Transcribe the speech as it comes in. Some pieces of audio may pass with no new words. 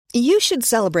You should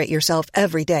celebrate yourself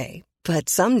every day, but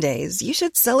some days you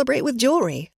should celebrate with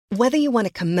jewelry. Whether you want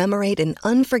to commemorate an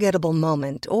unforgettable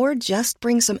moment or just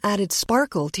bring some added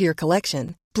sparkle to your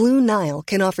collection, Blue Nile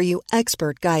can offer you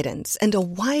expert guidance and a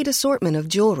wide assortment of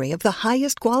jewelry of the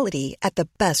highest quality at the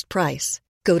best price.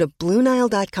 Go to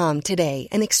BlueNile.com today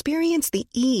and experience the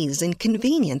ease and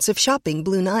convenience of shopping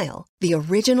Blue Nile, the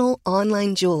original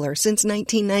online jeweler since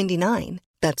 1999.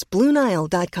 That's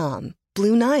BlueNile.com.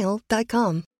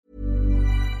 BlueNile.com.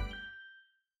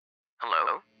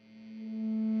 Hello?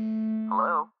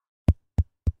 Hello?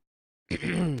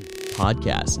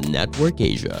 Podcast Network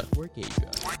Asia.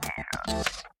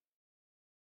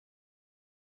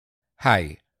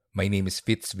 Hi, my name is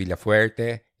Fitz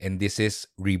Villafuerte and this is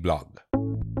Reblog.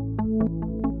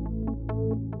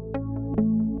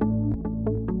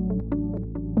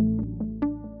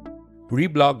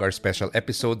 Reblog are special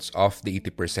episodes of the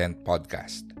 80%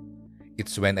 podcast.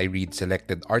 It's when I read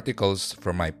selected articles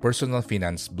from my personal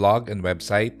finance blog and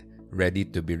website, Ready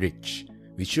to be Rich,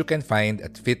 which you can find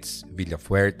at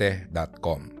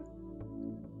fitzvillafuerte.com.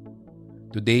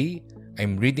 Today,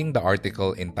 I'm reading the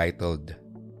article entitled,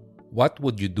 What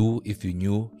Would You Do If You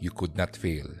Knew You Could Not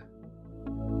Fail?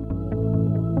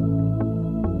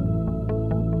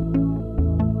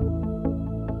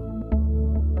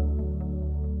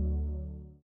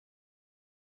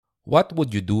 What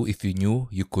would you do if you knew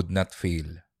you could not fail?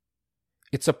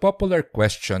 It's a popular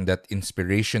question that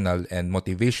inspirational and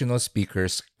motivational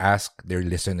speakers ask their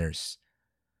listeners.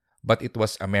 But it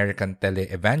was American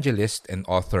televangelist and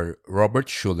author Robert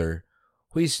Schuller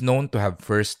who is known to have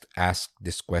first asked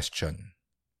this question.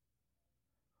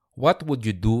 What would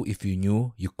you do if you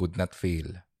knew you could not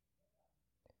fail?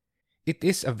 It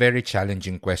is a very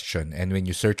challenging question, and when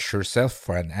you search yourself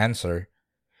for an answer,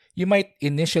 you might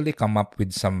initially come up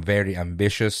with some very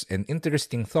ambitious and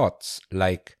interesting thoughts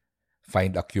like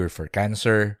find a cure for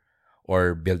cancer,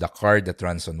 or build a car that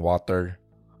runs on water,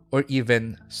 or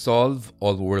even solve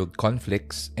all world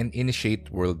conflicts and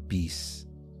initiate world peace.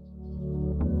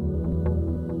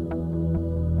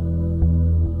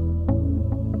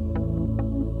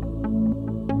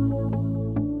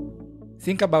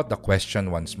 Think about the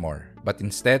question once more, but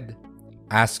instead,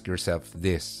 ask yourself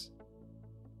this.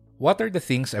 What are the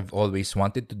things I've always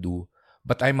wanted to do,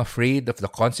 but I'm afraid of the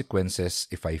consequences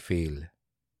if I fail?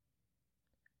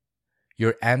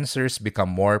 Your answers become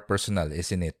more personal,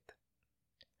 isn't it?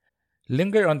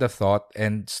 Linger on the thought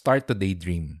and start to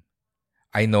daydream.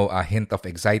 I know a hint of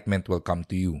excitement will come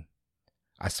to you.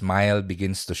 A smile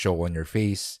begins to show on your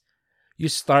face. You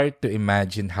start to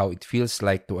imagine how it feels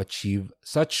like to achieve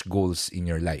such goals in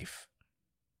your life.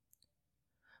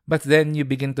 But then you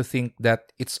begin to think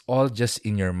that it's all just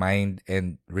in your mind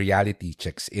and reality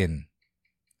checks in.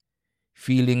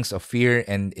 Feelings of fear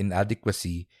and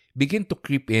inadequacy begin to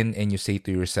creep in and you say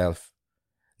to yourself,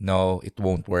 no, it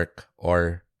won't work,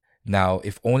 or now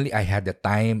if only I had the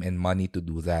time and money to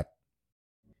do that.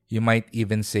 You might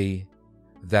even say,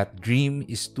 that dream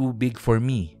is too big for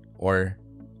me, or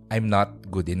I'm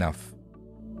not good enough.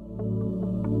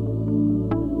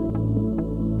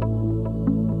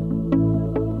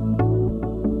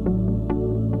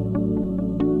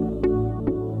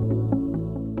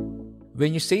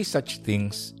 When you say such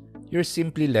things, you're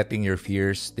simply letting your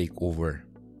fears take over.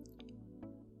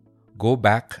 Go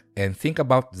back and think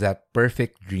about that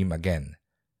perfect dream again.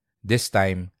 This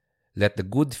time, let the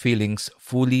good feelings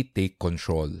fully take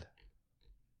control.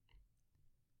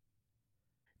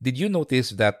 Did you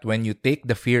notice that when you take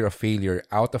the fear of failure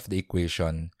out of the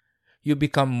equation, you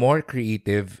become more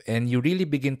creative and you really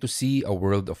begin to see a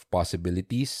world of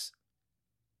possibilities?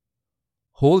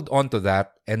 Hold on to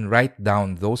that and write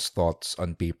down those thoughts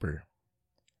on paper.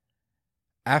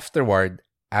 Afterward,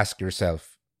 ask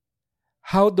yourself,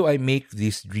 how do I make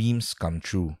these dreams come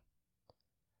true?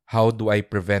 How do I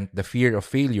prevent the fear of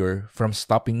failure from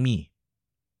stopping me?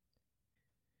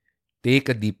 Take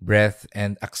a deep breath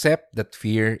and accept that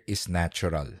fear is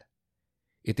natural.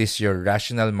 It is your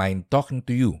rational mind talking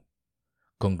to you.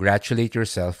 Congratulate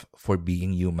yourself for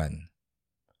being human.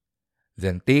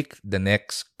 Then take the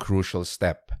next crucial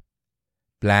step.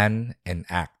 Plan and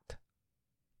act.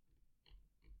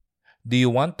 Do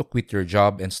you want to quit your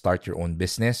job and start your own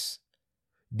business?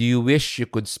 Do you wish you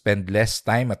could spend less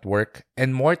time at work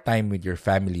and more time with your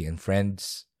family and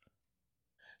friends?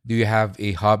 Do you have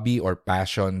a hobby or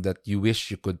passion that you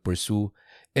wish you could pursue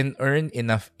and earn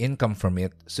enough income from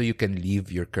it so you can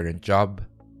leave your current job?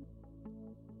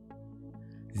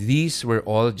 These were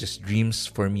all just dreams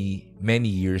for me many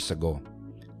years ago,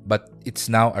 but it's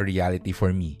now a reality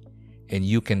for me, and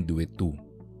you can do it too.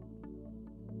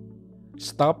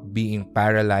 Stop being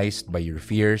paralyzed by your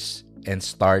fears and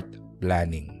start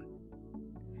planning.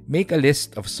 Make a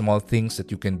list of small things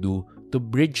that you can do to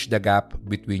bridge the gap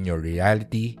between your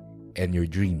reality and your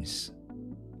dreams.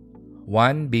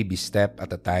 One baby step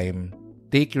at a time,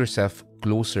 take yourself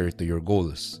closer to your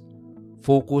goals.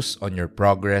 Focus on your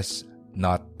progress,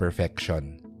 not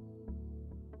perfection.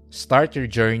 Start your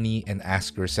journey and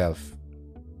ask yourself,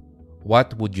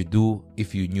 what would you do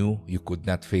if you knew you could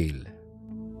not fail?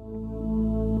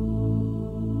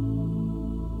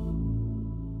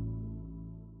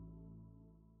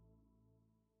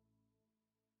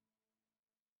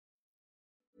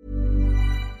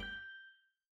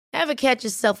 Ever catch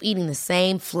yourself eating the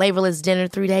same flavorless dinner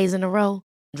 3 days in a row?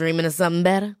 Dreaming of something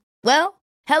better? Well,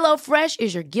 HelloFresh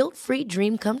is your guilt-free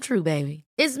dream come true, baby.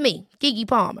 It's me, Keke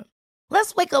Palmer.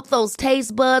 Let's wake up those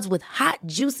taste buds with hot,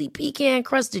 juicy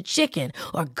pecan-crusted chicken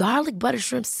or garlic butter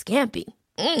shrimp scampi.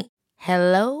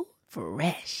 Hello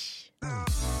Fresh.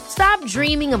 Stop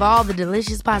dreaming of all the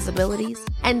delicious possibilities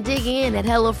and dig in at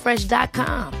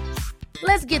HelloFresh.com.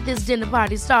 Let's get this dinner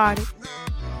party started.